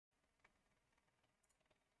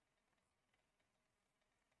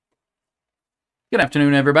Good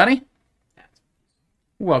afternoon, everybody.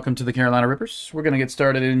 Welcome to the Carolina Rippers. We're going to get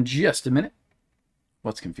started in just a minute.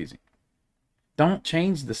 What's confusing? Don't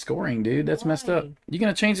change the scoring, dude. That's messed up. You're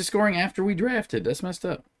going to change the scoring after we drafted. That's messed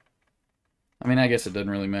up. I mean, I guess it doesn't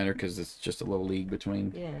really matter because it's just a little league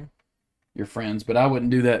between your friends, but I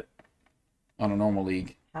wouldn't do that on a normal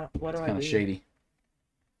league. What do it's I kind of do? shady.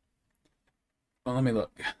 Well, let me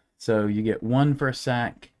look. So you get 1 for a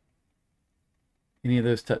sack. Any of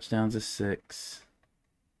those touchdowns is 6.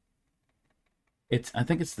 I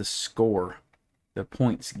think it's the score, the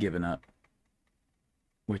points given up,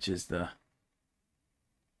 which is the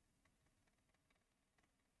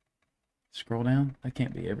scroll down. That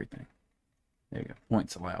can't be everything. There you go.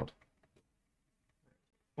 Points allowed.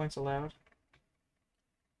 Points allowed.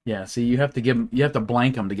 Yeah. See, you have to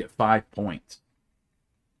blank them to get 5 points.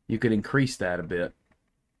 You could increase that a bit.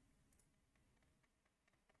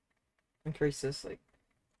 Increase this like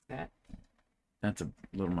that. That's a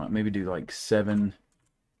little much. Maybe do like 7.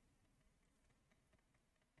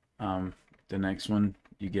 The next one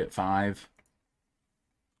you get 5,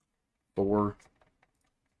 4,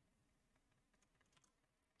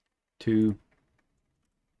 2.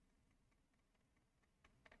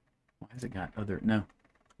 Why has it got other? No,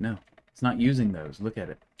 it's not using those. Look at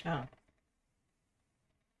it. Oh.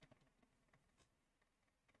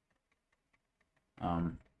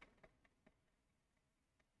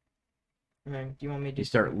 I mean, do you want me to do You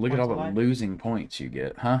start look at all the allowed? losing points you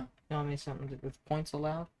get, huh? You want me something with points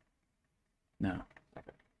allowed? No.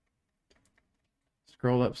 Okay.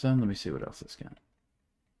 Scroll up some. Let me see what else it's got.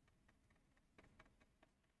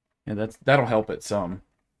 Yeah, that'll help it some.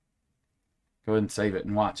 Go ahead and save it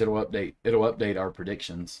and watch. It'll update our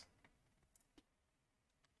predictions.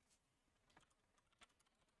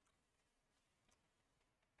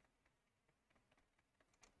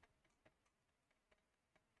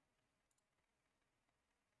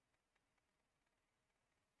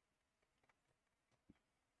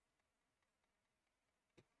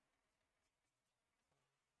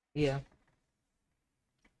 Yeah.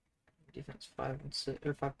 Defense 5 and 6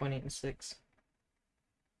 or 5.8 and 6.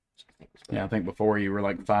 Yeah, I think before you were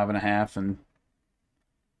like 5.5, and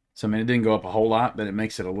so I mean it didn't go up a whole lot, but it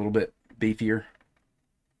makes it a little bit beefier.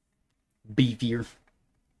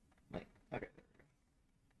 Okay.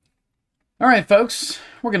 All right, folks,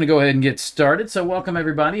 we're going to go ahead and get started. So welcome,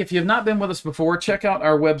 everybody. If you have not been with us before, check out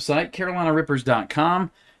our website,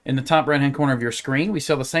 carolinarippers.com. In the top right-hand corner of your screen, we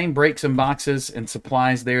sell the same breaks and boxes and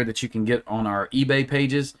supplies there that you can get on our eBay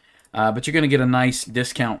pages. But you're going to get a nice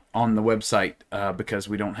discount on the website because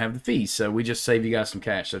we don't have the fees. So we just save you guys some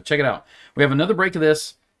cash. So check it out. We have another break of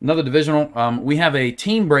this, another divisional. We have a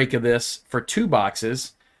team break of this for 2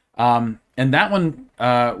 boxes. And that one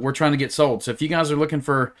we're trying to get sold. So if you guys are looking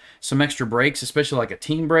for some extra breaks, especially like a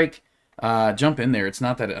team break, jump in there. It's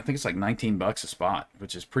not that, I think it's like $19 a spot,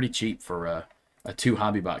 which is pretty cheap for a 2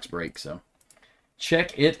 hobby box break. So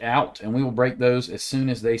check it out, and we will break those as soon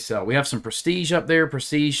as they sell. We have some Prestige up there,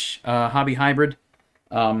 Prestige Hobby Hybrid.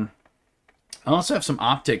 I also have some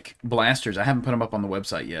optic blasters. I haven't put them up on the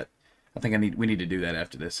website yet. I think we need to do that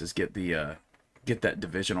after this, is get that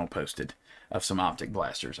divisional posted of some optic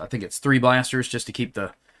blasters. I think it's 3 blasters just to keep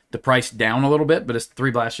the price down a little bit, but it's 3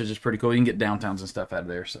 blasters is pretty cool. You can get downtowns and stuff out of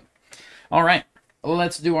there. So, all right,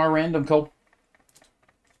 let's do our random, Cole.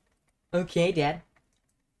 Okay, Dad.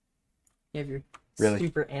 You have your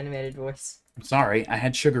super animated voice. I'm sorry, I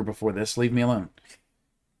had sugar before this. Leave me alone.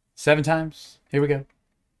 7 times. Here we go.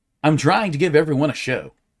 I'm trying to give everyone a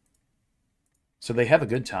show, so they have a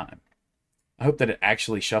good time. I hope that it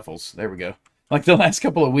actually shuffles. There we go. Like the last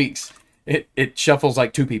couple of weeks, it shuffles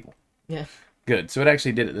like 2 people. Yeah. Good. So it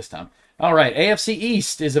actually did it this time. All right. AFC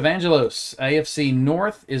East is Evangelos. AFC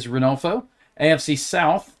North is Renolfo. AFC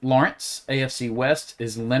South, Lawrence. AFC West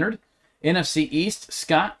is Leonard. NFC East,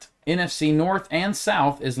 Scott. NFC North and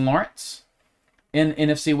South is Lawrence. And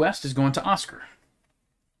NFC West is going to Oscar.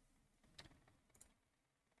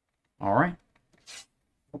 All right.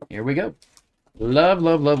 Here we go. Love,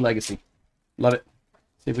 love, love Legacy. Love it.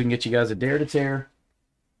 See if we can get you guys a Dare to Tear.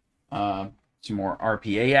 Some more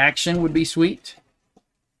RPA action would be sweet.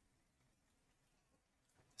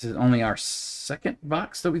 This is only our 2nd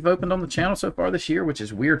box that we've opened on the channel so far this year, which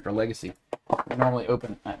is weird for Legacy. We normally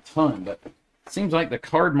open a ton, but it seems like the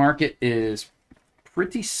card market is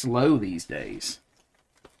pretty slow these days.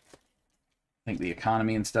 I think the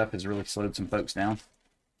economy and stuff has really slowed some folks down.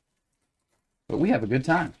 But we have a good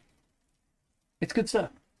time. It's good stuff.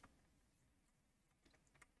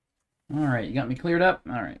 All right, you got me cleared up.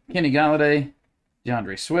 All right, Kenny Galladay,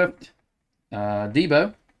 DeAndre Swift,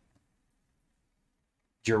 Debo,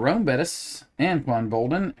 Jerome Bettis, Anquan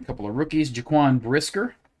Bolden, a couple of rookies, Jaquan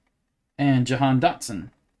Brisker, and Jahan Dotson.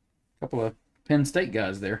 A couple of Penn State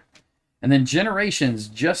guys there. And then Generations,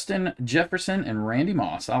 Justin Jefferson and Randy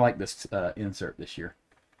Moss. I like this insert this year.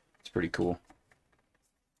 It's pretty cool.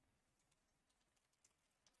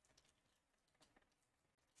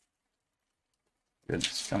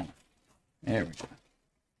 Goodness, come on. There we go.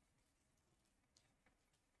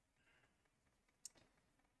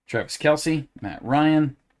 Travis Kelce, Matt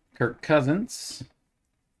Ryan, Kirk Cousins,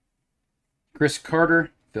 Chris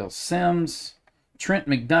Carter, Phil Simms, Trent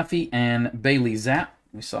McDuffie, and Bailey Zapp.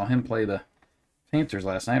 We saw him play the Panthers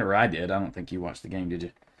last night, or I did. I don't think you watched the game, did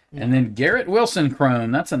you? Yeah. And then Garrett Wilson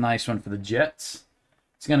Chrome. That's a nice one for the Jets.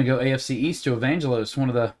 It's going to go AFC East to Evangelos, one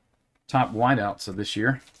of the top wideouts of this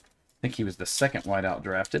year. I think he was the second wideout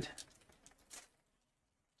drafted.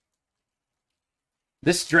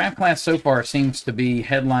 This draft class so far seems to be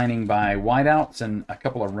headlining by wideouts and a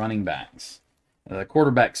couple of running backs. The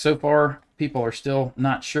quarterbacks so far, people are still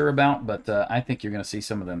not sure about, but I think you're going to see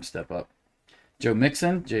some of them step up. Joe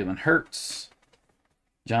Mixon, Jalen Hurts,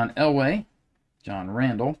 John Elway, John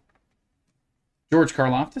Randall, George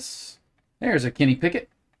Karlaftis. There's a Kenny Pickett,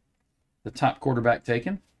 the top quarterback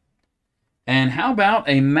taken. And how about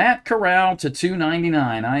a Matt Corral to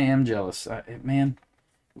 299? I am jealous. Man,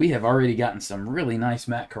 we have already gotten some really nice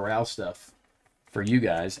Matt Corral stuff for you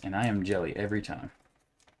guys, and I am jelly every time.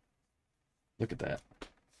 Look at that.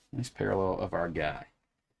 Nice parallel of our guy.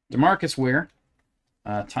 DeMarcus Ware,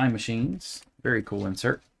 Time Machines. Very cool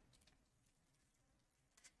insert.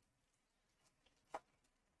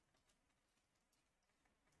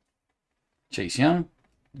 Chase Young,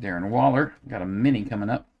 Darren Waller. Got a mini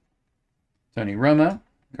coming up. Tony Romo,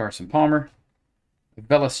 Carson Palmer,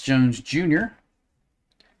 Velus Jones Jr.,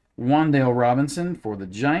 Wandale Robinson for the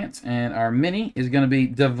Giants, and our mini is going to be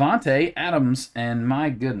Devontae Adams, and my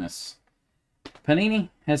goodness, Panini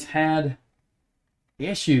has had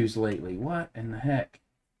issues lately. What in the heck?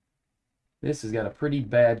 This has got a pretty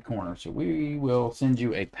bad corner, so we will send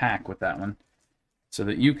you a pack with that one so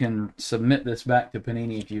that you can submit this back to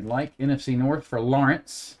Panini if you'd like. NFC North for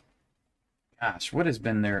Lawrence. Gosh, what has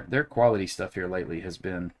been their quality stuff here lately has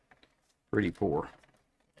been pretty poor.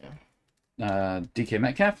 Yeah. DK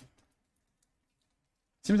Metcalf.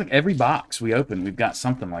 Seems like every box we open, we've got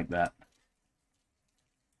something like that.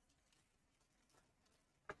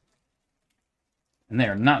 And they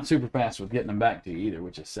are not super fast with getting them back to you either,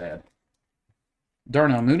 which is sad.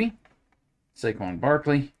 Darnell Mooney, Saquon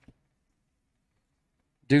Barkley,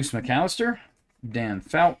 Deuce McAllister, Dan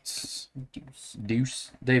Fouts,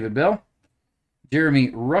 Deuce, David Bell,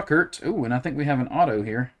 Jeremy Ruckert. Ooh, and I think we have an auto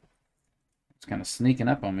here. It's kind of sneaking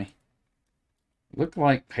up on me. Look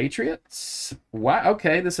like Patriots. Wow,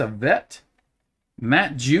 okay, this is a vet.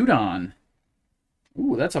 Matt Judon.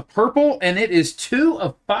 Ooh, that's a purple, and it is 2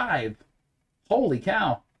 of 5. Holy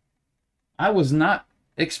cow. I was not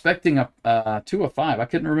expecting a 2 of 5. I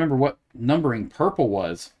couldn't remember what numbering purple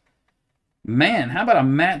was. Man, how about a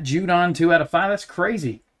Matt Judon 2 out of 5? That's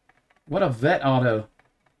crazy. What a vet auto.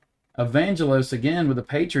 Evangelos again with the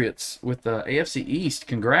Patriots with the AFC East.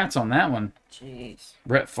 Congrats on that one. Jeez.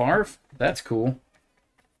 Brett Favre. That's cool.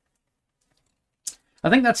 I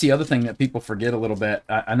think that's the other thing that people forget a little bit.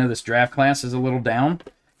 I know this draft class is a little down.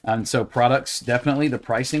 And so products, definitely the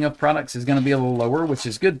pricing of products is going to be a little lower, which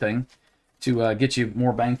is a good thing to get you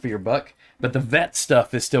more bang for your buck. But the vet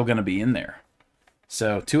stuff is still going to be in there.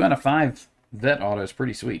 So 2 out of 5 vet auto is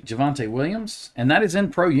pretty sweet. Javonte Williams. And that is in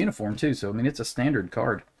pro uniform too. So, I mean, it's a standard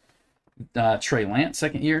card. Trey Lance,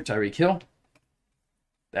 second year. Tyreek Hill.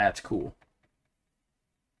 That's cool.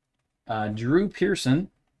 Drew Pearson.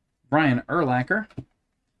 Brian Urlacher.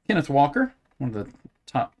 Kenneth Walker, one of the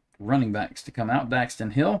top running backs to come out.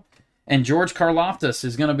 Daxton Hill. And George Karlaftis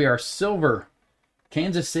is going to be our silver.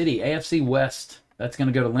 Kansas City, AFC West. That's going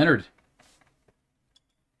to go to Leonard.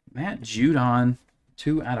 Matt Judon,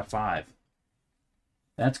 2 out of 5.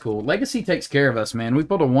 That's cool. Legacy takes care of us, man. We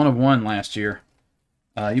pulled a 1 of 1 last year.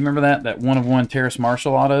 You remember that? That 1 of 1 Terrace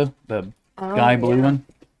Marshall auto? The sky blue one?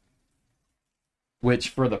 Which,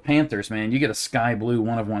 for the Panthers, man, you get a sky blue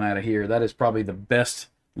 1 of 1 out of here. That is probably the best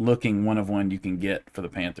looking 1 of 1 you can get for the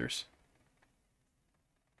Panthers.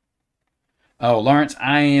 Oh, Lawrence,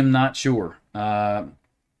 I am not sure. I've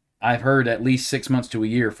heard at least 6 months to a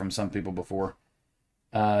year from some people before.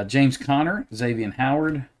 James Conner, Xavier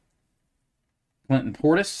Howard, Clinton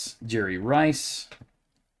Portis, Jerry Rice,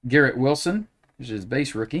 Garrett Wilson, which is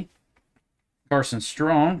base rookie, Carson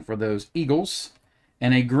Strong for those Eagles,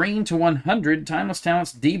 and a green to 100 Timeless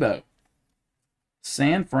Talents Debo.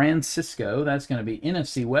 San Francisco, that's going to be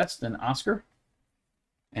NFC West and Oscar,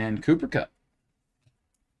 and Cooper Kupp.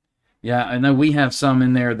 Yeah, I know we have some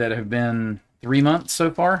in there that have been 3 months so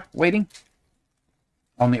far waiting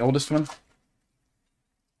on the oldest one.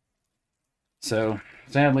 So,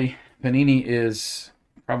 sadly, Panini is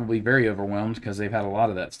probably very overwhelmed because they've had a lot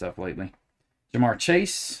of that stuff lately. Jamar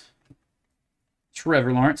Chase,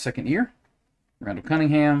 Trevor Lawrence, second year. Randall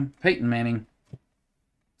Cunningham, Peyton Manning,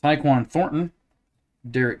 Tyquan Thornton,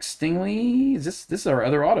 Derek Stingley. This is our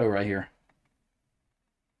other auto right here.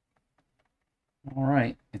 All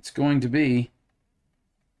right, it's going to be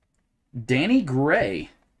Danny Gray.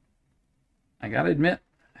 I got to admit,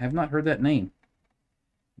 I have not heard that name.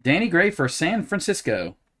 Danny Gray for San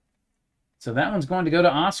Francisco. So that one's going to go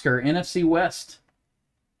to Oscar, NFC West.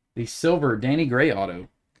 The silver Danny Gray auto.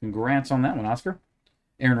 Congrats on that one, Oscar.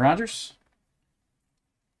 Aaron Rodgers.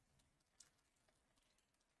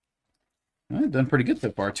 Well, done pretty good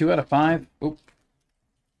so far. 2 out of 5. Oh.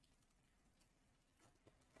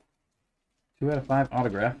 2 out of 5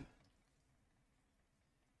 autograph.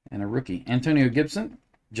 And a rookie. Antonio Gibson,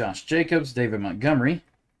 Josh Jacobs, David Montgomery,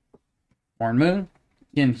 Warren Moon,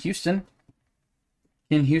 Ken Houston.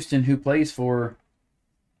 Ken Houston, who plays for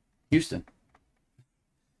Houston.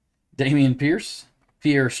 Damian Pierce,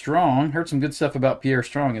 Pierre Strong. Heard some good stuff about Pierre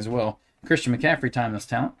Strong as well. Christian McCaffrey, Timeless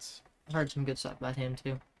Talents. I heard some good stuff about him,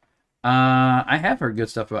 too. I have heard good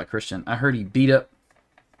stuff about Christian. I heard he beat up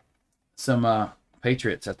some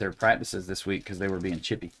Patriots at their practices this week because they were being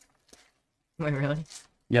chippy. Wait, really?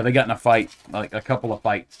 Yeah, they got in a fight, like a couple of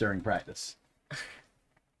fights during practice.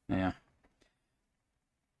 Yeah.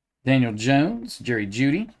 Daniel Jones, Jerry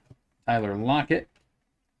Jeudy, Tyler Lockett,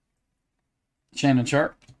 Shannon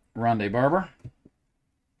Sharp, Rondé Barber,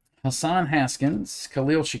 Hassan Haskins,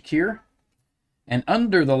 Khalil Shakir, and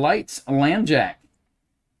Under the Lights, Lamjack.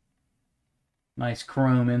 Nice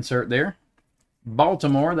chrome insert there.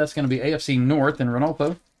 Baltimore, that's going to be AFC North and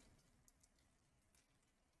Ronaldo.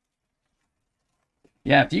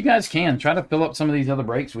 Yeah, if you guys can, try to fill up some of these other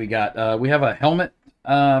breaks we got. We have a helmet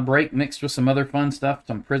break mixed with some other fun stuff,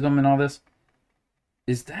 some prism and all this.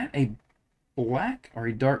 Is that a black or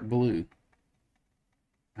a dark blue?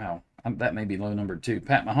 Wow, that may be low numbered too.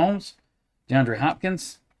 Pat Mahomes, DeAndre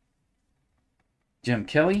Hopkins, Jim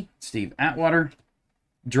Kelly, Steve Atwater,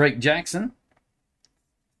 Drake Jackson,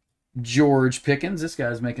 George Pickens. This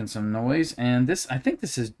guy's making some noise. And this, I think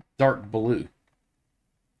this is dark blue.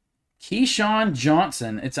 Keyshawn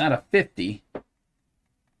Johnson. It's out of 50.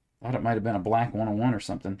 Thought it might have been a black 101 or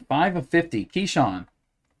something. 5 of 50. Keyshawn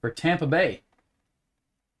for Tampa Bay.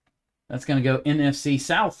 That's going to go NFC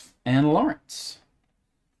South and Lawrence.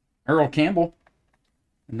 Earl Campbell.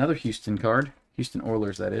 Another Houston card. Houston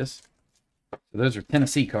Oilers, that is. So those are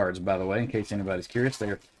Tennessee cards, by the way, in case anybody's curious.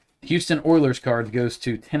 They're Houston Oilers cards goes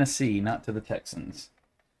to Tennessee, not to the Texans.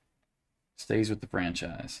 Stays with the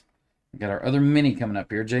franchise. We got our other mini coming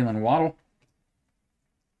up here. Jalen Waddle.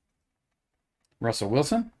 Russell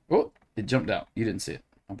Wilson. Oh, it jumped out. You didn't see it.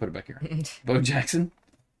 I'll put it back here. Bo Jackson.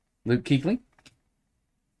 Luke Kuechly.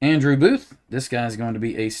 Andrew Booth. This guy's going to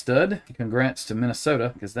be a stud. Congrats to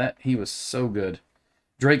Minnesota, because he was so good.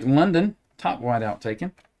 Drake London. Top wideout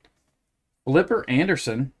taken. Flipper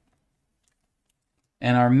Anderson.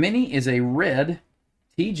 And our mini is a red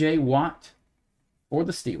TJ Watt for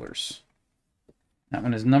the Steelers. That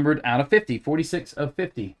one is numbered out of 50. 46 of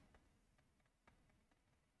 50.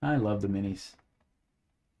 I love the minis.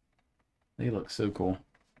 They look so cool.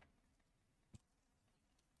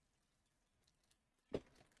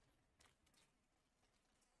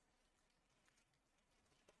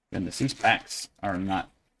 Goodness, these packs are not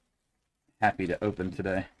happy to open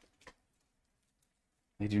today.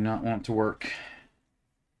 They do not want to work.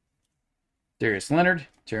 Darius Leonard,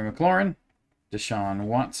 Terry McLaurin, Deshaun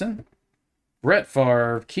Watson, Brett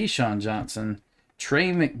Favre, Keyshawn Johnson,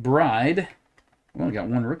 Trey McBride. We only got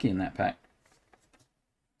one rookie in that pack.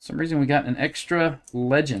 For some reason we got an extra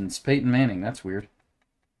Legends, Peyton Manning. That's weird.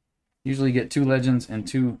 Usually you get 2 Legends and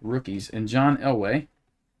 2 rookies. And John Elway.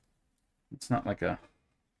 It's not like a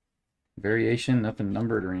variation, nothing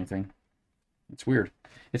numbered or anything. It's weird.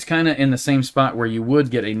 It's kind of in the same spot where you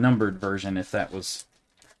would get a numbered version if that was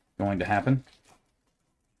going to happen.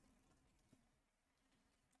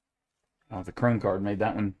 Oh, the Chrome card made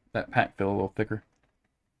that pack feel a little thicker.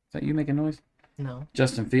 Is that you making noise? No.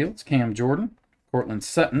 Justin Fields, Cam Jordan, Cortland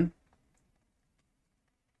Sutton.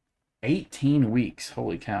 18 weeks.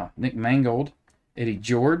 Holy cow. Nick Mangold, Eddie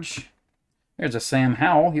George. There's a Sam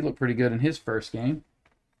Howell. He looked pretty good in his first game.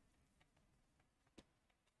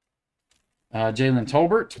 Jalen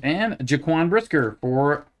Tolbert and Jaquan Brisker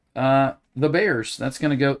for the Bears. That's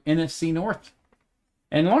going to go NFC North.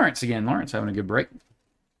 And Lawrence again. Lawrence having a good break.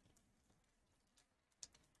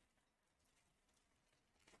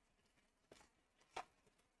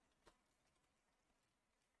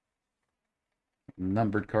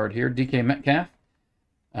 numbered card here. DK Metcalf.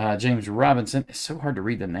 James Robinson. It's so hard to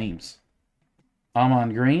read the names.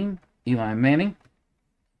 Amon Green. Eli Manning.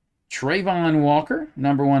 Trayvon Walker,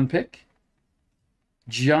 number 1 pick.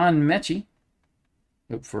 John Mechie.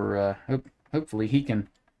 Hopefully he can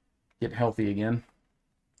get healthy again.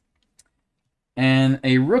 And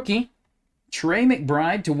a rookie, Trey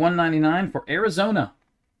McBride to 199 for Arizona,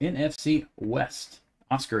 NFC West.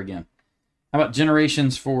 Oscar again. How about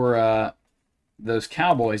generations for those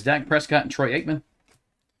Cowboys? Dak Prescott and Troy Aikman.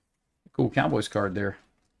 Cool Cowboys card there,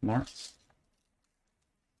 Lawrence.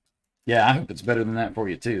 Yeah, I hope it's better than that for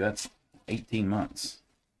you, too. That's 18 months.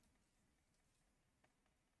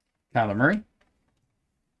 Kyler Murray.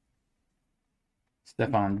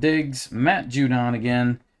 Stephon Diggs. Matt Judon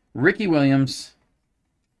again. Ricky Williams.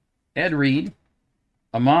 Ed Reed.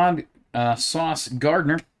 Ahmad Sauce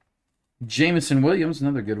Gardner. Jameson Williams,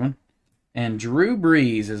 another good one. And Drew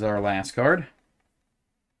Brees is our last card.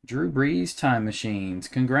 Drew Brees Time Machines.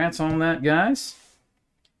 Congrats on that, guys.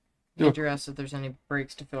 Andrew asked if there's any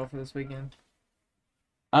breaks to fill for this weekend.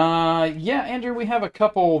 Yeah, Andrew, we have a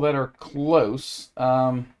couple that are close.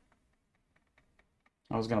 I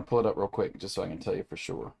was going to pull it up real quick just so I can tell you for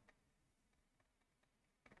sure.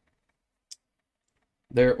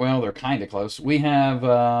 They're kind of close. We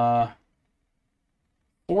have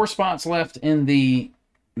 4 spots left in the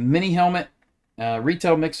mini helmet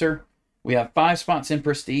retail mixer. We have 5 spots in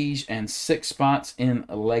Prestige and 6 spots in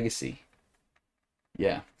Legacy.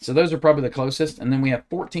 Yeah, so those are probably the closest. And then we have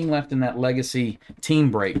 14 left in that Legacy team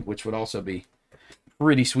break, which would also be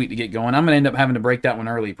pretty sweet to get going. I'm going to end up having to break that one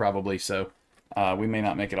early probably, so we may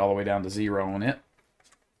not make it all the way down to 0 on it.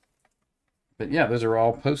 But yeah, those are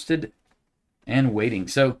all posted and waiting.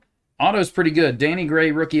 So auto's pretty good. Danny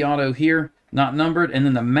Gray rookie auto here, not numbered. And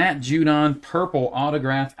then the Matt Judon purple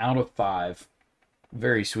autograph out of 5.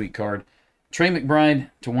 Very sweet card. Trey McBride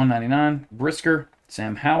to 199. Brisker,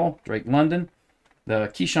 Sam Howell, Drake London.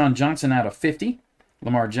 The Keyshawn Johnson out of 50.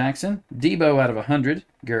 Lamar Jackson. Debo out of 100.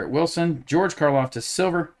 Garrett Wilson. George Karloff to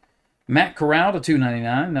silver. Matt Corral to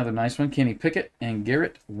 299. Another nice one. Kenny Pickett and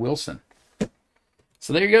Garrett Wilson.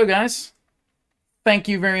 So there you go, guys. Thank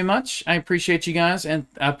you very much. I appreciate you guys, and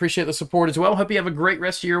I appreciate the support as well. Hope you have a great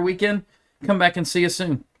rest of your weekend. Come back and see us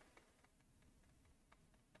soon.